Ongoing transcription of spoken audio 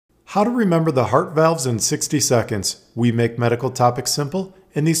How to remember the heart valves in 60 seconds. We make medical topics simple,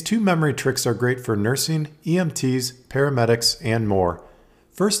 and these 2 memory tricks are great for nursing, EMTs, paramedics, and more.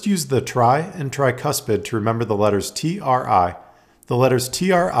 First, use the tri and tricuspid to remember the letters TRI. The letters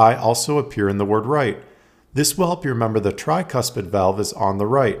TRI also appear in the word right. This will help you remember the tricuspid valve is on the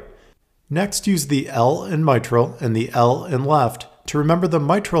right. Next, use the L in mitral and the L in left to remember the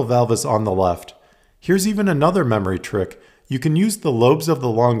mitral valve is on the left. Here's even another memory trick. You can use the lobes of the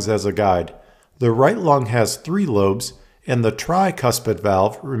lungs as a guide. The right lung has 3 lobes, and the tricuspid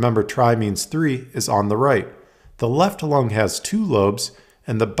valve, remember tri means 3, is on the right. The left lung has 2 lobes,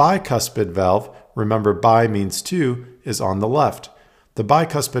 and the bicuspid valve, remember bi means 2, is on the left. The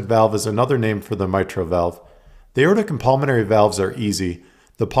bicuspid valve is another name for the mitral valve. The aortic and pulmonary valves are easy.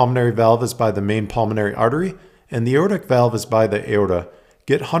 The pulmonary valve is by the main pulmonary artery, and the aortic valve is by the aorta.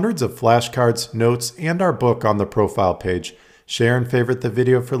 Get hundreds of flashcards, notes, and our book on the profile page. Share and favorite the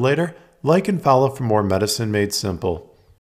video for later. Like and follow for more Medicine Made Simple.